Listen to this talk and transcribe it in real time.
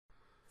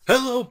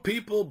Hello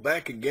people,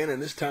 back again,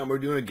 and this time we're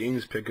doing a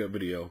games pickup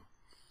video,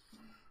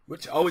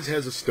 which always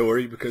has a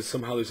story because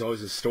somehow there's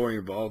always a story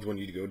involved when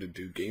you go to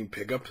do game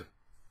pickup, at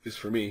least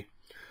for me.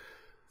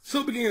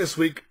 So beginning of this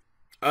week,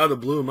 out of the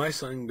blue, my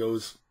son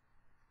goes,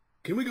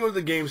 can we go to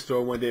the game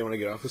store one day when I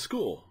get off of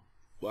school?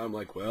 Well, I'm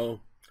like,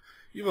 well,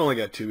 you've only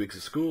got 2 weeks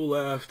of school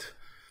left,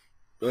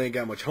 really ain't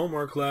got much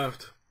homework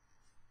left.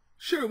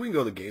 Sure, we can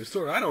go to the game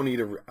store. I don't need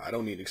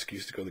an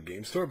excuse to go to the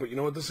game store, but you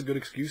know what, this is a good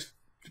excuse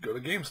to go to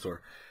the game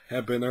store.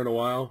 Haven't been there in a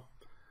while.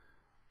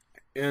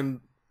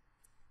 And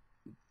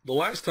the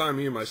last time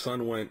me and my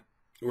son went,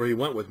 where he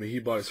went with me, he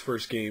bought his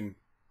first game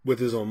with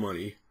his own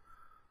money.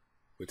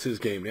 It's his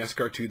game,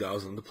 NASCAR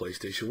 2000 on the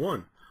PlayStation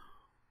 1.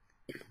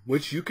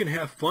 Which you can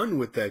have fun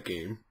with that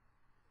game.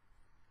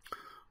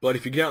 But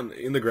if you get out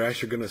in the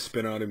grass, you're going to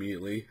spin out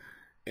immediately.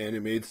 And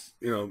it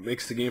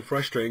makes the game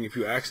frustrating if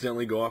you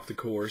accidentally go off the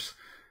course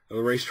of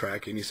the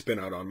racetrack and you spin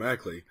out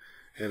automatically.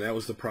 And that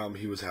was the problem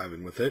he was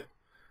having with it.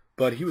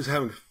 But he was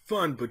having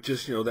fun, but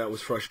just, that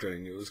was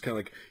frustrating. It was kind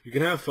of like, you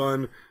can have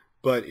fun,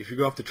 but if you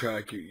go off the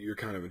track, you're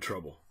kind of in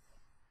trouble.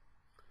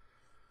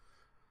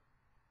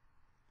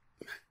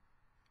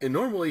 And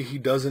normally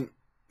he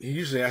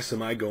usually asks,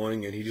 am I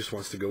going? And he just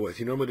wants to go with.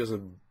 He normally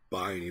doesn't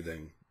buy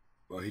anything.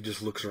 Well, he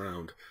just looks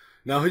around.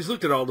 Now, he's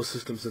looked at all the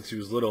systems since he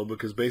was little,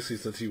 because basically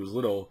since he was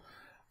little,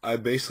 I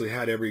basically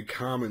had every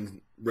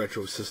common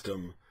retro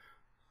system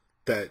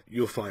that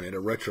you'll find at a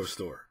retro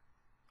store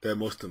that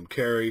most of them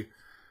carry.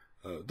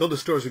 Though the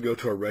stores would go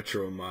to a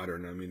retro and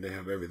modern, I mean, they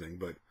have everything.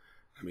 But,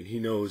 I mean, he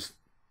knows,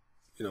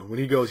 when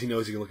he goes, he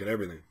knows he can look at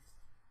everything.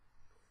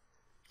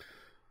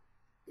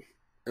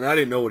 And I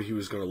didn't know what he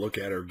was going to look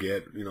at or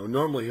get.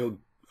 Normally I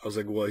was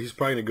like, well, he's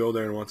probably going to go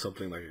there and want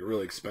something like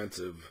really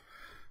expensive.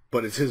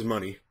 But it's his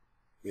money,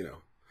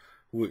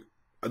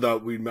 I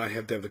thought we might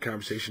have to have the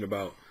conversation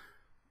about,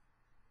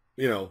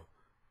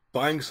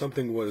 buying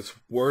something what it's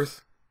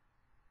worth,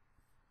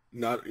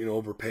 not,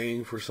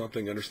 overpaying for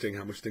something, understanding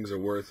how much things are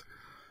worth,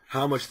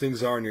 how much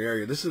things are in your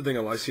area. This is the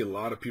thing I see a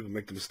lot of people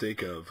make the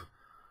mistake of,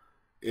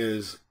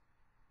 is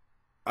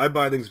I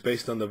buy things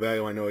based on the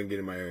value I know I can get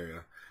in my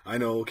area. I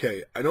know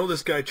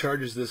this guy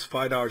charges this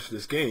 $5 for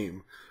this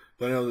game,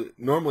 but I know that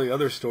normally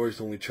other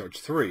stores only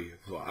charge $3.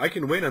 So I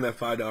can wait on that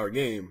 $5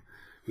 game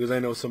because I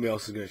know somebody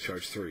else is going to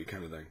charge $3,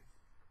 kind of thing.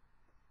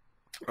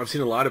 I've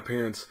seen a lot of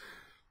parents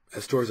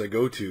at stores I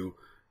go to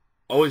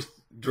always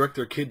direct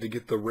their kid to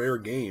get the rare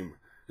game,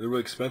 the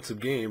really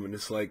expensive game, and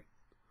it's like,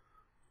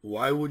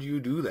 why would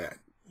you do that?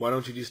 Why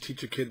don't you just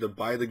teach a kid to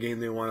buy the game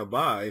they want to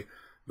buy?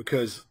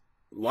 Because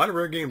a lot of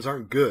rare games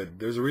aren't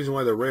good. There's a reason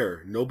why they're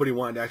rare. Nobody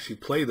wanted to actually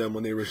play them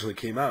when they originally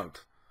came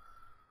out.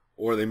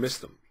 Or they missed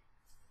them.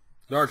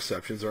 There are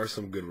exceptions. There are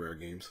some good rare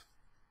games.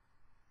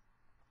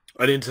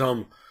 I didn't tell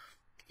him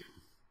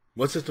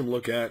what system to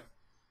look at.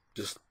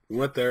 Just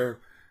went there,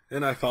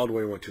 and I followed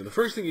where he went to. The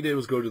first thing he did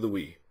was go to the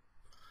Wii.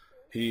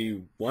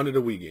 He wanted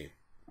a Wii game.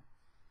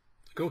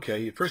 Like,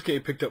 okay. The first game he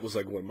picked up was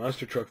like, what,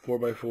 Monster Truck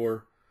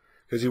 4x4?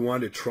 Because he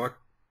wanted a truck,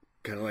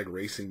 kind of like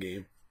racing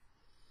game.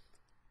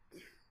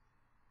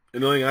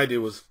 And the only thing I did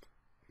was,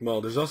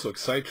 well, there's also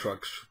Excite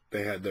trucks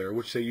they had there,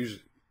 which they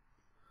usually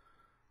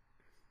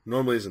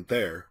normally isn't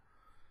there.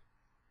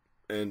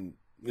 And,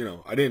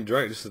 I didn't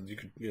drag. I just said, you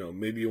could,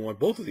 maybe you want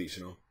both of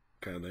these,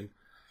 kind of thing.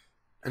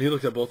 And he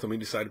looked at both of them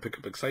and he decided to pick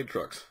up Excite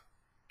trucks.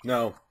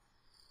 Now,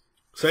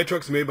 Excite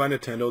trucks made by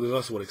Nintendo. There's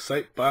also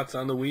Excite bots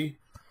on the Wii.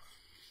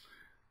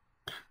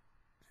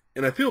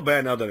 And I feel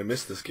bad now that I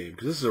missed this game,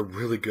 because this is a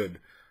really good,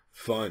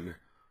 fun,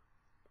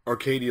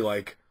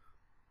 arcadey-like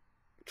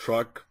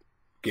truck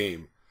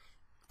game.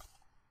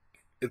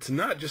 It's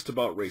not just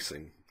about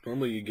racing.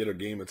 Normally you get a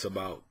game that's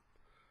about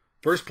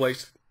first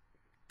place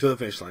to the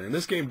finish line. And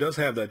this game does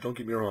have that, don't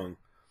get me wrong.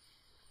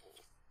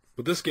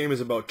 But this game is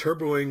about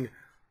turboing,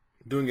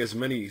 doing as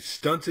many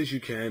stunts as you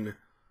can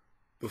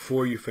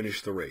before you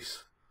finish the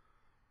race.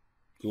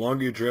 The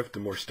longer you drift, the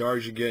more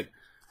stars you get.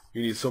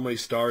 You need so many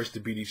stars to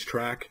beat each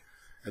track.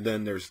 And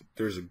then there's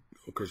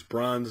of course,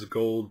 bronze,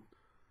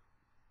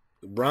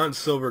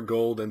 silver,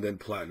 gold, and then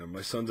platinum.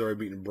 My son's already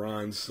beaten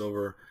bronze,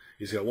 silver.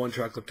 He's got one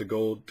track left to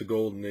gold,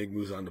 and then he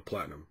moves on to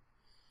platinum.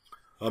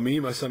 Me,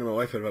 my son, and my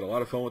wife have had a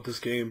lot of fun with this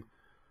game.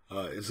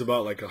 It's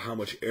about like how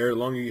much air, the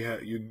longer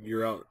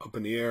you're out up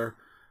in the air,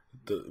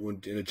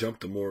 in a jump,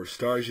 the more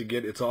stars you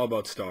get. It's all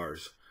about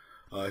stars.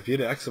 If you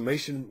hit an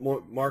exclamation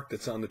mark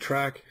that's on the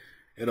track,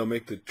 it'll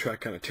make the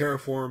track kind of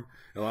terraform.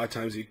 And a lot of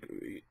times it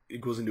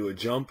equals into a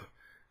jump.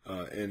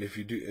 And if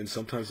you do, and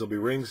sometimes there'll be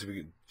rings. If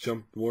you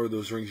jump more of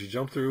those rings you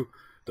jump through,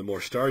 the more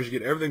stars you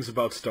get. Everything's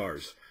about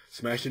stars.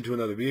 Smash into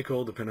another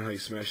vehicle, depending on how you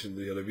smash into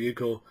the other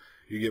vehicle,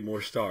 you get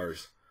more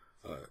stars.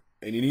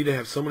 And you need to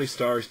have so many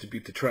stars to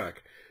beat the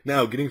track.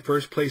 Now, getting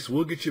first place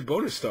will get you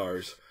bonus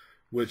stars,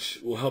 which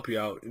will help you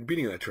out in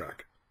beating that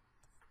track.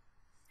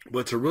 But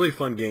it's a really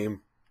fun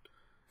game.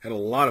 Had a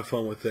lot of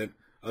fun with it.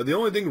 The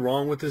only thing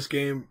wrong with this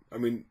game, I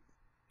mean,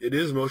 it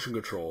is motion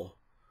control.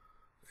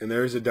 And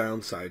there is a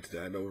downside to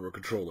that over a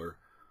controller.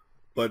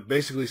 But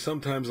basically,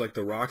 sometimes, like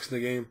the rocks in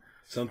the game,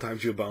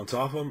 sometimes you'll bounce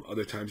off them,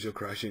 other times you'll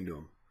crash into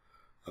them.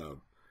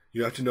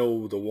 You have to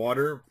know the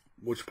water,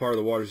 which part of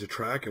the water is a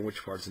track and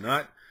which part's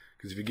not.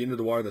 Because if you get into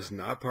the water that's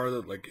not part of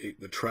the, like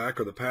the track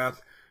or the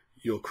path,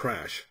 you'll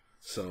crash.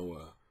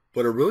 So,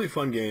 but a really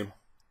fun game.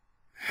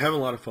 Having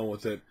a lot of fun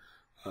with it.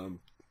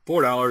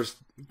 $4,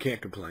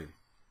 can't complain.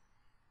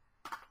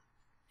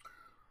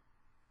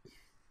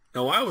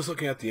 Now, while I was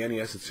looking at the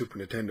NES and Super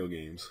Nintendo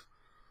games,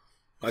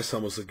 my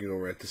son was looking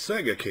over at the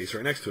Sega case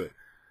right next to it.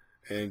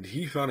 And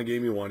he found a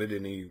game he wanted,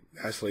 and he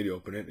asked the lady to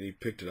open it, and he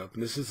picked it up.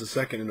 And this is the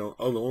second and the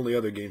only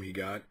other game he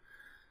got.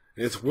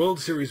 And it's World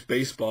Series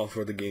Baseball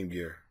for the Game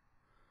Gear.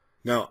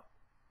 Now,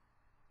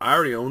 I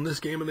already own this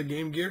game on the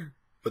Game Gear,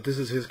 but this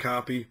is his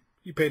copy.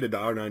 He paid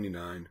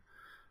 $1.99.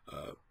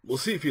 We'll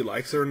see if he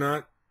likes it or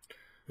not.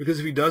 Because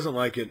if he doesn't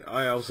like it,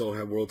 I also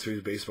have World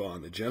Series Baseball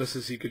on the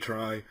Genesis he could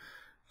try.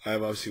 I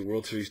have obviously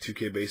World Series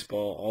 2K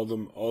Baseball,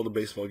 all the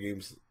baseball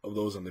games of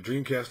those on the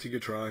Dreamcast he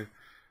could try.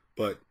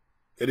 But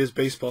it is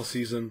baseball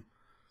season.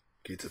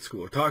 Kids at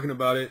school are talking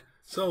about it.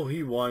 So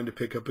he wanted to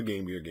pick up a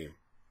Game Gear game,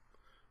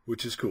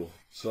 which is cool.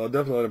 So I'll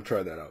definitely let him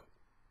try that out.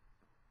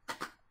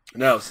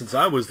 Now, since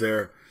I was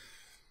there,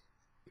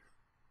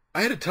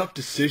 I had a tough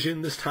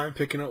decision this time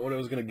picking out what I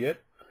was going to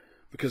get.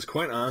 Because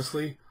quite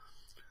honestly,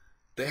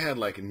 they had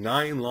like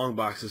 9 long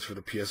boxes for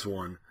the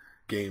PS1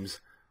 games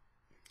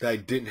that I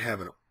didn't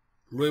have and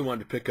really wanted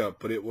to pick up,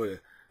 but they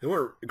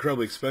weren't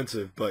incredibly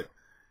expensive, but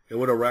it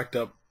would have racked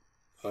up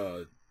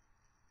to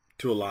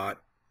a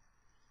lot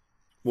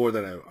more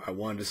than I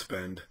wanted to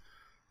spend,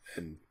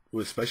 and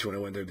especially when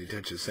I went there with the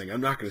intention of saying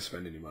I'm not going to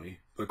spend any money,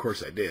 but of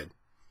course I did.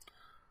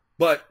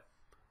 But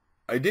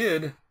I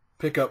did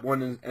pick up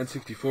one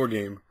N64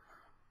 game,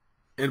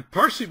 and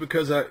partially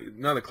because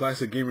now the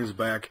Classic Gamer's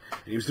back,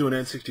 and he was doing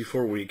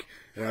N64 week,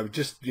 and I would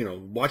just,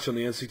 watch on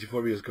the N64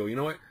 videos go, you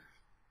know what,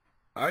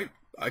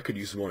 I could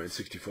use some more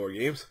N64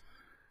 games,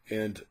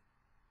 and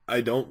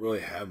I don't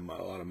really have a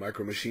lot of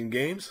Micro Machine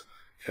games,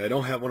 and I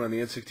don't have one on the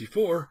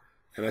N64,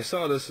 and I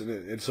saw this,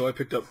 and so I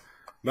picked up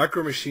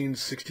Micro Machine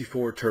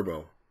 64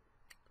 Turbo.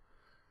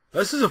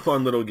 This is a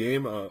fun little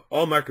game.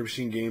 All Micro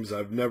Machine games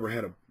I've never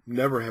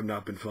have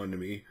not been fun to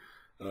me.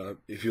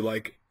 If you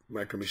like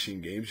Micro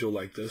Machine games, you'll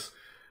like this.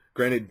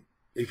 Granted,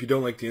 if you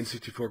don't like the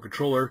N64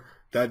 controller,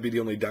 that'd be the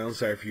only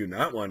downside for you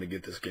not wanting to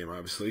get this game,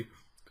 obviously.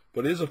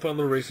 But it is a fun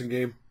little racing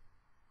game.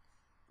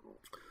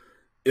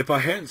 If I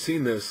hadn't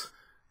seen this,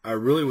 I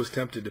really was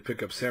tempted to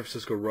pick up San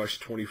Francisco Rush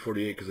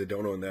 2048 because I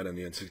don't own that on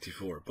the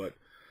N64. But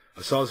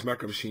I saw this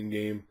Micro Machine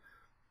game.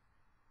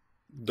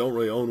 Don't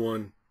really own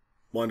one.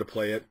 Wanted to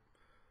play it.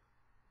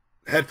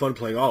 Had fun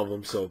playing all of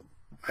them, so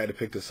I had to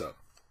pick this up.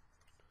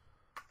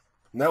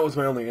 And that was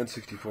my only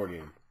N64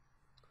 game.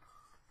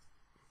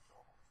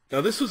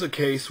 Now, this was a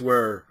case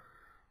where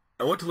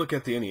I went to look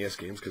at the NES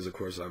games because, of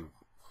course, I'm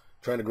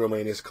trying to grow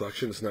my NES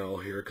collection. It's not all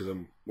here because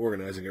I'm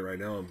organizing it right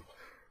now. I'm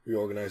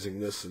reorganizing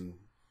this and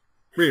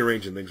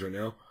rearranging things right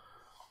now.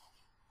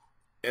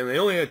 And they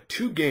only had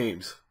 2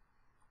 games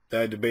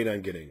that I debate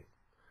on getting.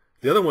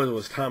 The other one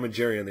was Tom and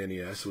Jerry on the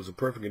NES. It was a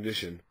perfect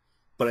edition,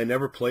 but I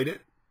never played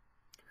it.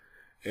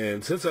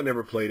 And since I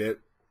never played it,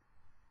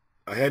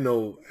 I kind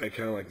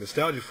of like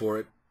nostalgia for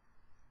it.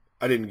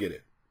 I didn't get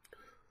it.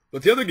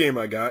 But the other game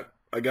I got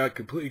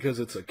completely because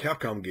it's a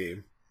Capcom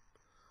game,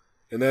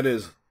 and that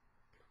is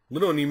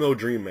Little Nemo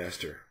Dream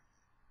Master.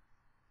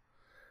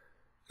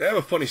 I have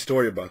a funny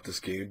story about this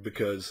game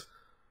because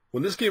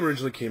when this game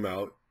originally came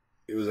out,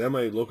 it was at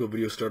my local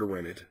video store to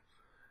rent it.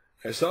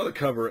 I saw the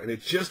cover, and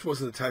it just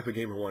wasn't the type of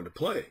game I wanted to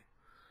play.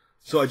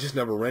 So I just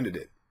never rented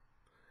it.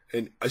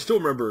 And I still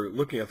remember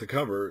looking at the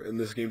cover in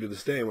this game to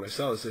this day, and when I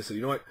saw this, I said,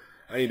 you know what,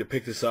 I need to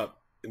pick this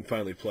up and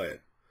finally play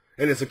it.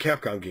 And it's a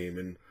Capcom game,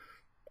 and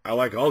I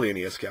like all the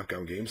NES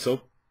Capcom games,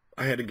 so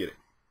I had to get it.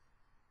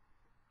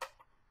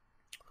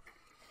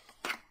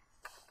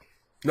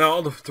 Now,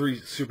 all the 3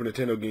 Super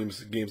Nintendo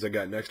games I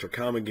got next are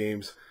common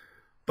games,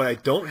 but I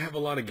don't have a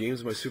lot of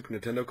games in my Super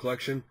Nintendo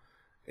collection.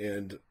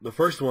 And the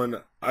first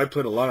one, I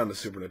played a lot on the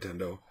Super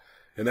Nintendo,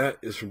 and that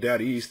is from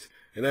Dad East,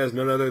 and that is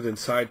none other than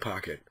Side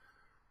Pocket.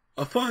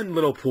 A fun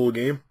little pool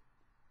game.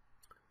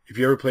 If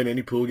you ever played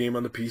any pool game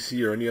on the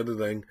PC or any other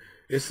thing,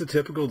 it's the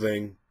typical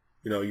thing.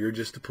 You're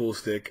just a pool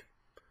stick,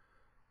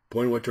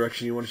 pointing what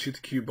direction you want to shoot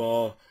the cue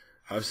ball.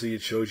 Obviously,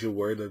 it shows you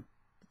the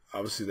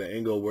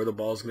angle where the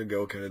ball's going to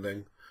go, kind of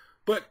thing.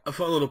 But a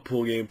fun little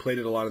pool game. Played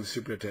it a lot on the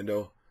Super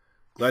Nintendo.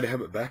 Glad to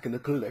have it back in the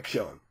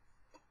collection.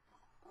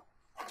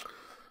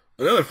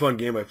 Another fun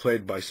game I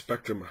played by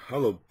Spectrum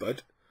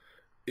Hollow-Butt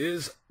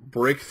is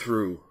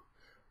Breakthrough.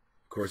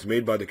 Of course,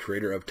 made by the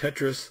creator of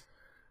Tetris.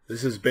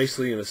 This is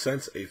basically, in a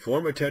sense, a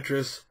form of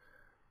Tetris,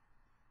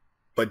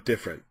 but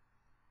different.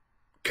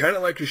 Kind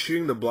of like you're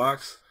shooting the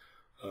blocks.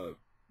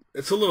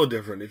 It's a little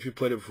different. If you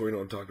played it before, you know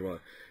what I'm talking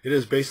about. It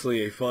is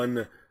basically a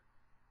fun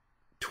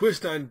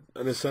twist in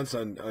a sense,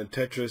 on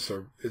Tetris,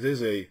 or it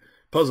is a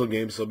puzzle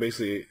game, so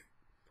basically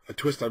a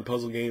twist on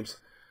puzzle games,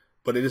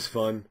 but it is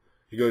fun.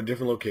 You go to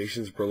different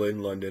locations, Berlin,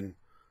 London.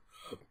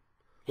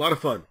 A lot of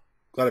fun.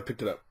 Glad I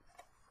picked it up.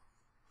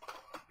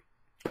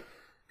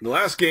 And the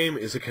last game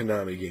is a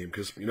Konami game,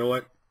 because you know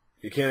what?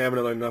 You can't have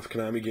enough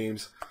Konami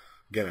games.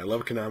 Again, I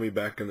love Konami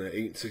back in the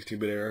 8 and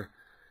 16-bit era.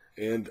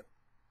 And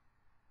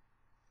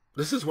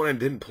this is one I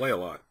didn't play a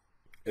lot.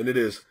 And it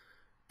is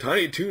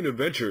Tiny Toon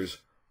Adventures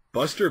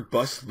Buster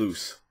Bust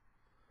Loose.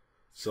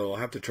 So I'll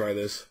have to try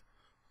this.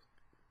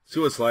 See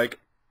what it's like.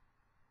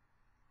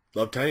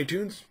 Love Tiny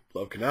Toons.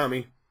 Love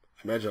Konami.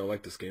 I imagine I'll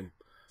like this game.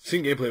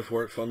 Seen gameplay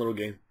for it. Fun little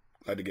game.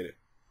 Glad to get it.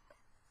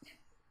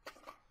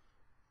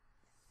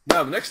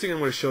 Now, the next thing I'm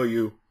going to show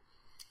you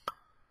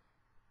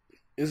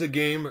is a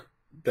game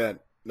that...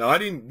 Now, I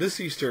didn't... This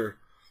Easter,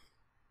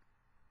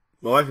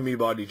 my wife and me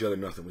bought each other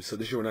nothing. We said,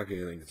 this year we're not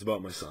getting anything. It's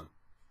about my son.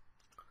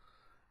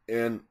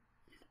 And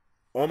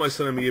all my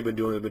son and me have been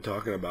doing, have been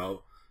talking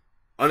about,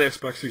 on the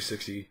Xbox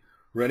 360,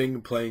 renting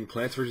and playing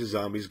Plants vs.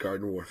 Zombies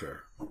Garden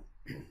Warfare.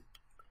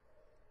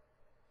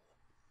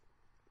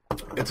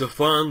 It's a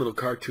fun, little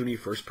cartoony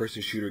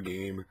first-person shooter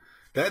game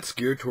that's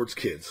geared towards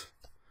kids.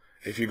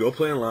 If you go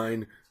play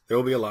online, there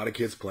will be a lot of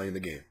kids playing the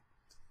game.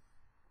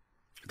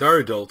 There are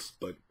adults,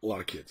 but a lot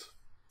of kids.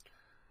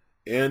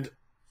 And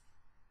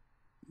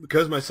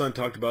because my son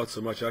talked about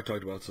so much, I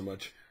talked about so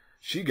much,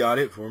 she got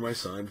it for my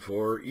son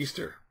for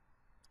Easter.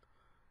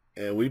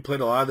 And we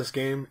played a lot of this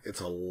game.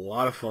 It's a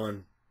lot of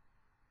fun.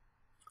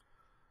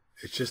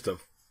 It's just a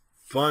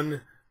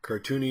fun,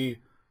 cartoony,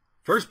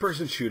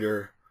 first-person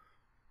shooter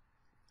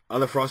on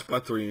the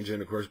Frostbite 3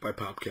 engine, of course, by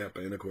PopCap,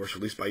 and, of course,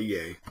 released by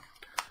EA.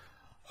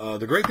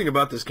 The great thing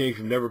about this game, if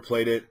you've never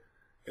played it,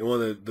 and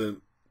one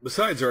of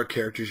besides there are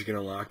characters you can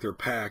unlock, there are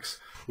packs,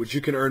 which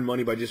you can earn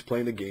money by just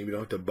playing the game. You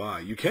don't have to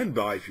buy. You can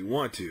buy if you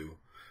want to,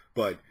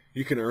 but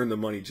you can earn the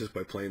money just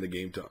by playing the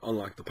game to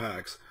unlock the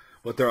packs.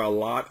 But there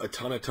are a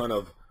ton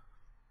of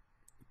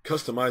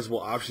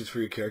customizable options for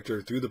your character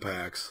through the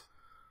packs,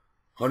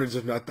 hundreds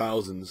if not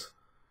thousands.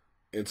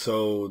 And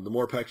so the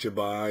more packs you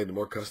buy, the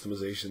more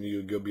customization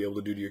you'll be able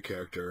to do to your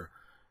character,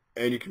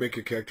 and you can make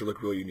your character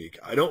look really unique.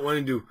 I don't run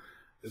into,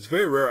 it's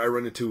very rare I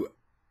run into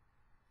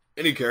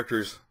any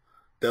characters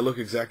that look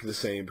exactly the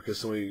same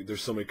because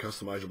there's so many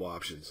customizable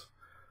options.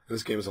 And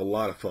this game is a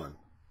lot of fun.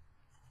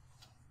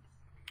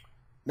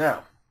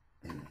 Now,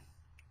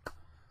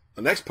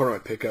 the next part of my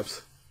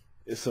pickups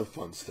is some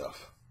fun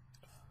stuff.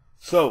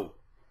 So,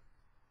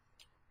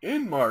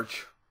 in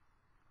March,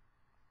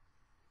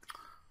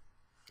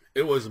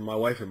 it was my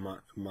wife and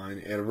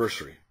mine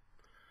anniversary.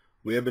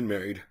 We have been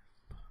married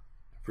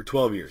for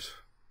 12 years.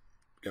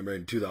 Got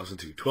married in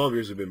 2002. 12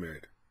 years we've been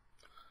married.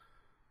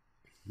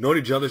 Known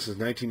each other since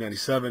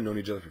 1997. Known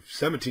each other for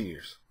 17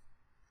 years.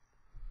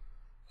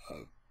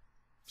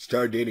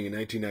 Started dating in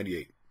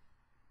 1998.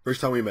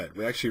 First time we met.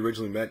 We actually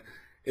originally met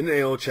in the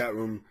AOL chat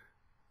room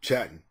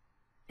chatting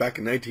back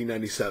in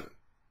 1997.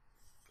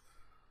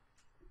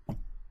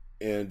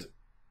 And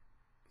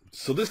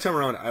so this time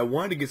around, I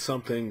wanted to get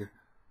something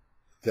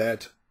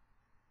that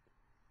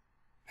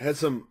had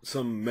some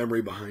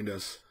memory behind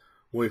us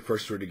when we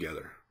first were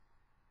together.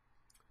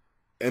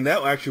 And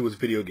that actually was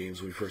video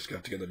games when we first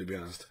got together, to be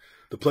honest.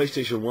 The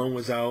PlayStation 1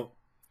 was out.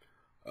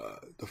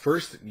 The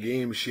first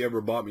game she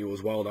ever bought me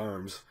was Wild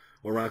Arms.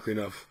 Well, ironically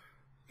enough,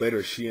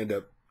 later she ended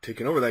up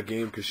taking over that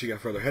game because she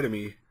got further ahead of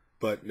me,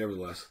 but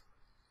nevertheless.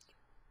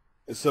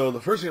 And so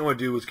the first thing I want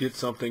to do was get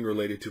something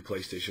related to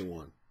PlayStation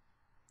 1.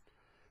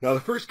 Now, the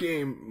first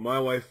game my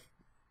wife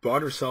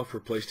bought herself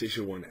for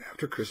PlayStation 1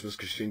 after Christmas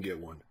because she didn't get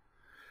one.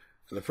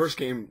 And the first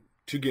game,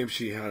 2 games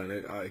she had on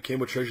it, it came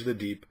with Treasure of the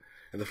Deep.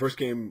 And the first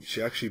game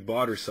she actually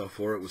bought herself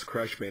for it was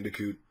Crash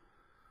Bandicoot.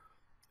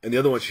 And the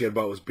other one she had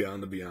bought was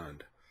Beyond the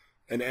Beyond.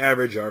 An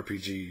average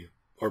RPG,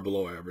 or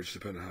below average,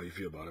 depending on how you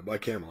feel about it, by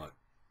Camelot.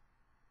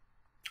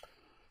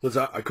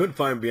 I couldn't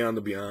find Beyond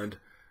the Beyond,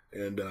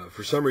 and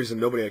for some reason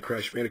nobody had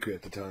Crash Bandicoot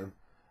at the time.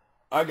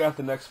 I got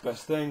the next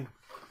best thing,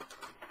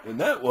 and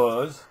that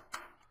was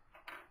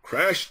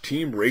Crash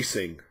Team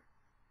Racing,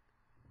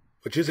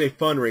 which is a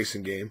fun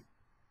racing game.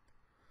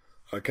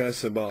 Kind of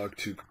symbolic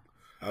to,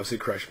 obviously,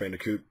 Crash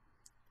Bandicoot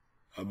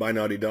by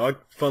Naughty Dog.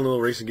 Fun little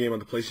racing game on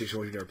the PlayStation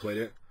when you've never played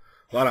it.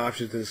 A lot of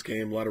options in this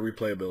game, a lot of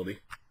replayability.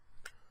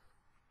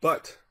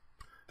 But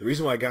the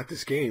reason why I got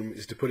this game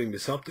is to put into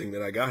something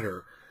that I got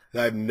her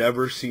that I've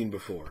never seen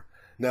before.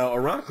 Now,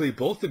 ironically,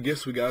 both the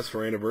gifts we got for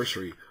our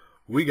anniversary,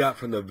 we got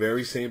from the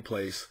very same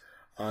place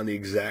on the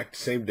exact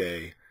same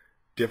day,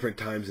 different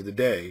times of the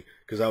day,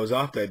 because I was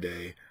off that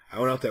day. I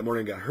went out that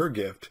morning and got her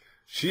gift.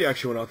 She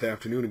actually went out that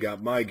afternoon and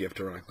got my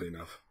gift, ironically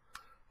enough,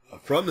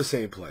 from the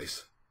same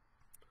place.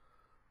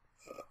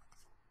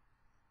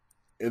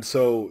 And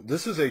so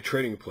this is a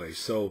trading place.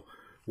 So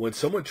when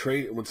someone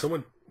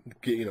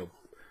get,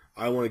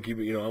 I want to give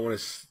you,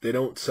 they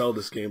don't sell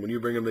this game. When you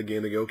bring them the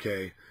game, they go,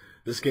 okay,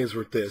 this game's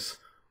worth this.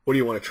 What do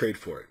you want to trade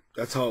for it?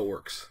 That's how it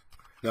works.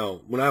 Now,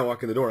 when I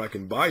walk in the door, I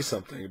can buy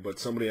something, but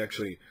somebody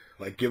actually,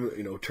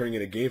 turning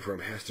in a game for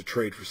them has to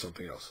trade for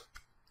something else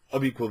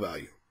of equal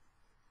value,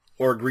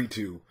 or agree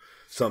to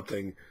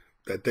something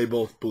that they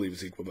both believe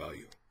is equal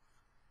value.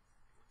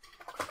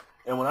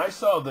 And when I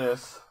saw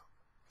this,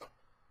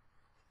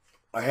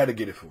 I had to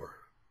get it for her.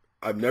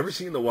 I've never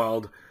seen it in the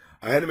wild.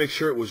 I had to make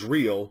sure it was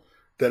real,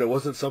 that it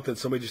wasn't something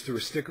somebody just threw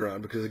a sticker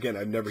on, because, again,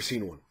 I've never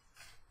seen one.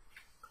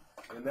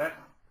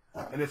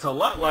 And it's a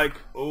lot like,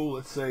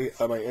 let's say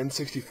my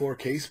N64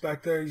 case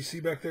back there. You see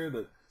back there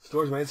that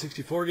stores my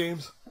N64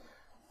 games.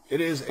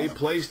 It is a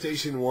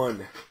PlayStation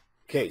 1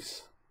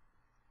 case.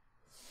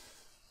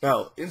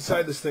 Now,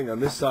 inside this thing, on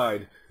this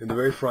side, in the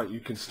very front,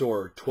 you can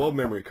store 12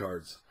 memory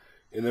cards.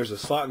 And there's a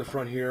slot in the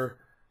front here.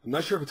 I'm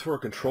not sure if it's for a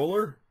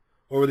controller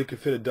or whether you can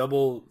fit a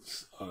double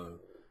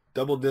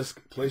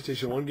disc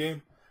PlayStation 1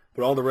 game,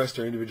 but all the rest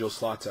are individual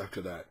slots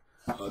after that.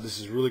 This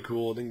is really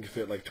cool. I think you can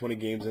fit like 20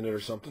 games in it or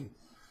something.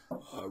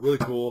 Really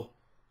cool.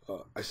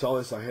 I saw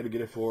this. I had to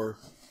get it for.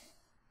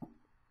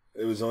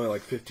 It was only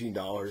like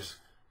 $15,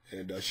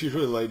 and she's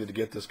really elated to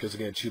get this because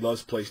again, she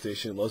loves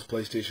PlayStation, loves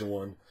PlayStation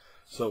 1.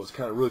 So it's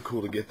kind of really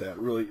cool to get that.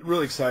 Really,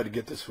 really excited to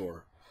get this for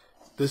her.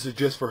 This is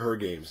just for her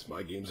games.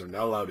 My games are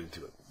not allowed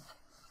into it.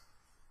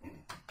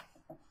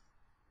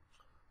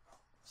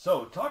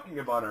 So, talking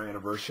about our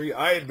anniversary,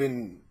 I had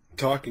been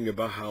talking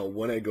about how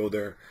when I go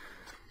there,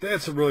 they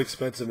had some really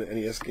expensive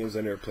NES games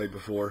I never played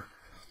before.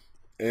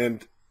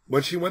 And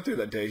when she went there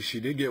that day, she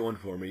did get one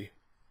for me.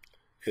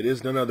 It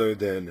is none other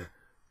than,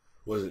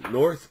 was it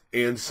North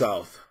and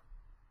South?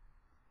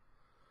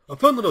 A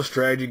fun little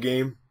strategy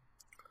game.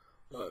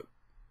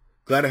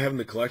 Glad I have in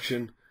the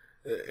collection.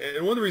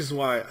 And one of the reasons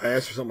why I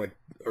asked for something like,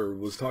 or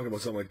was talking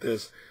about something like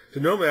this, so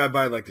normally I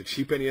buy like the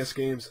cheap NES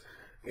games,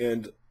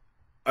 and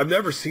I've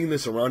never seen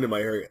this around in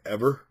my area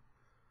ever.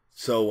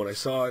 So when I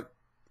saw it,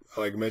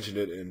 I mentioned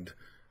it, and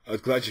I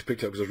was glad she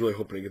picked it up because I was really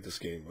hoping to get this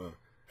game.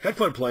 Had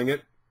fun playing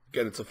it.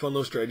 Again, it's a fun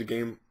little strategy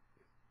game.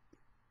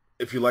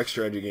 If you like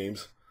strategy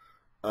games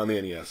on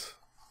the NES,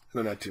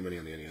 and not too many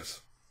on the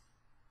NES.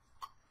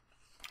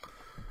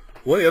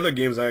 One of the other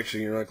games I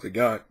actually ironically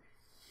got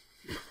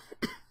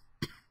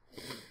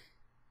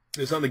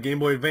is on the Game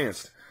Boy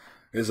Advanced.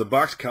 It is a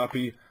box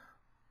copy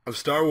of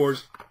Star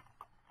Wars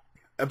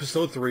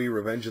Episode 3,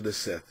 Revenge of the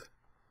Sith.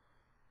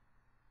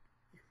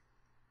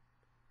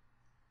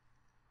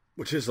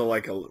 Which is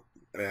an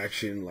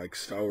action, like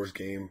Star Wars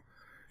game.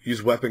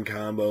 Use weapon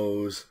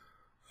combos,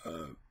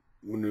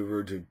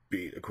 maneuver to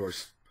beat, of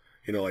course,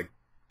 like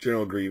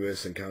General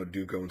Grievous and Count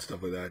Dooku and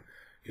stuff like that.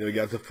 You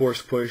got the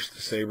Force Push,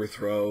 the Saber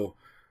Throw,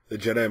 the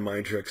Jedi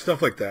Mind Trick,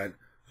 stuff like that.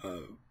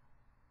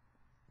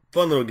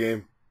 Fun little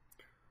game.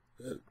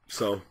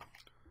 So,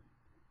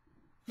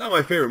 not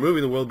my favorite movie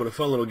in the world, but a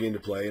fun little game to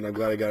play, and I'm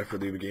glad I got it for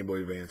the Game Boy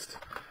Advanced.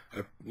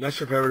 I'm not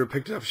sure if I ever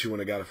picked it up if she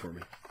wouldn't have got it for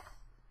me.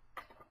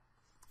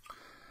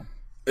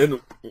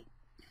 And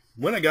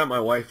when I got my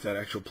wife that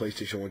actual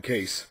PlayStation 1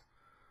 case,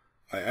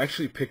 I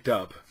actually picked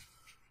up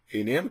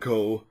a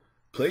Namco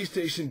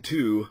PlayStation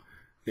 2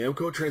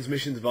 Namco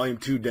Transmissions Volume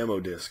 2 demo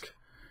disc.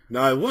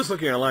 Now, I was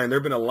looking online. There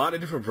have been a lot of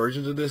different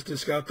versions of this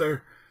disc out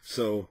there,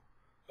 so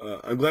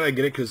I'm glad I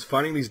get it because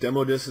finding these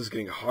demo discs is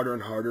getting harder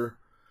and harder.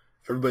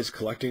 Everybody's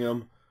collecting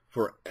them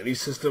for any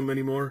system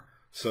anymore,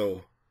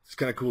 so it's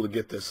kind of cool to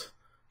get this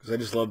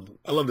because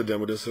I love the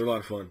demo discs. They're a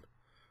lot of fun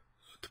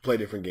to play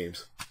different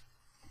games.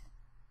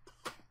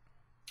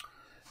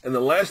 And the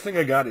last thing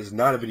I got is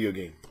not a video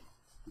game.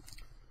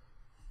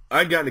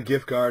 I'd gotten a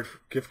gift card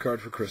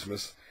for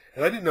Christmas,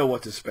 and I didn't know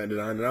what to spend it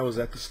on. And I was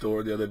at the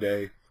store the other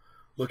day,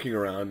 looking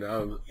around.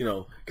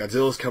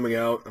 Godzilla's coming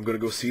out. I'm going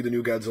to go see the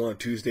new Godzilla on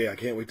Tuesday. I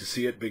can't wait to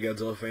see it. Big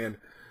Godzilla fan.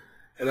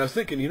 And I was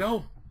thinking,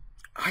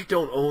 I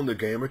don't own the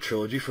Gamera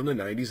trilogy from the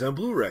 '90s on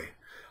Blu-ray.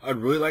 I'd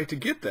really like to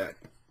get that.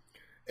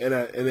 And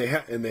they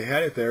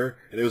had it there,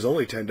 and it was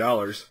only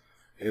 $10.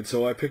 And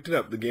so I picked it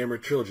up, the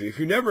Gamera trilogy. If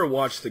you never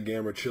watched the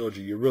Gamera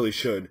trilogy, you really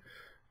should.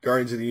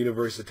 Guardians of the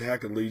Universe,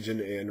 Attack of Legion,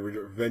 and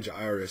Revenge of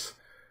Iris.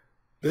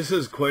 This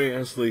is quite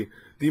honestly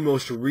the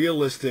most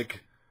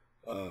realistic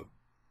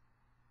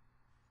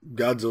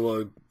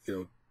Godzilla,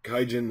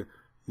 Kaijin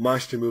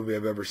monster movie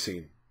I've ever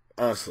seen.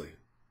 Honestly.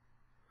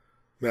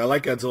 I mean, I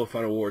like Godzilla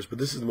Final Wars, but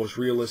this is the most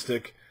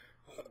realistic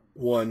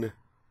one.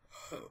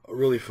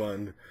 Really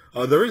fun.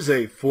 There is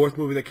a fourth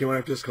movie that came out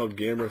after this called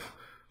Gamera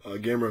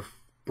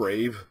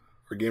Brave,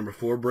 or Gamera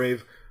 4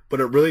 Brave, but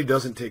it really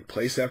doesn't take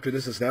place after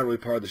this. It's not really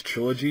part of this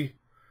trilogy.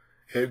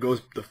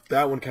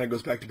 That one kind of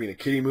goes back to being a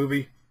kiddie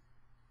movie.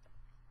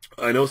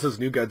 I know since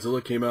new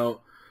Godzilla came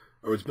out,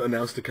 or was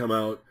announced to come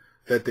out,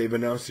 that they've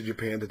announced to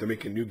Japan that they're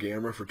making a new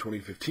Gamera for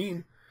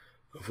 2015.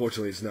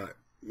 Unfortunately, it's not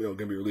going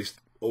to be released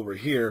over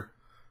here,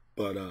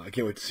 but I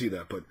can't wait to see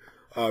that. But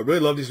I really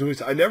love these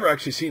movies. I never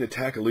actually seen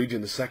Attack of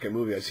Legion, the second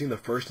movie. I've seen the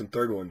first and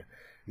third one,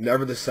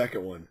 never the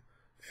second one.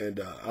 And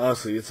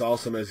honestly, it's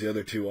awesome as the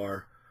other two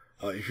are.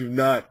 If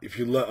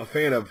you're a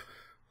fan of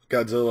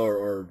Godzilla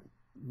or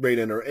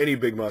Raiden or any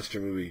big monster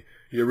movie,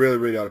 you really,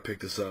 really ought to pick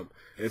this up.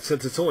 And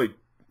since it's only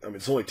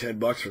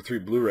 $10 for 3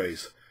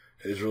 Blu-rays,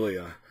 it is really.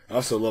 I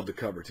also love the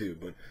cover too,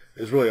 but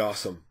it's really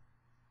awesome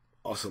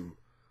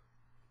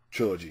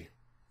trilogy.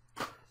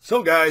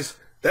 So guys,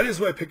 that is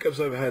my pickups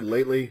I've had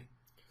lately.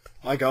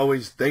 Like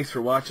always, thanks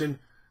for watching,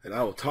 and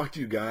I will talk to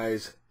you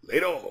guys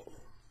later.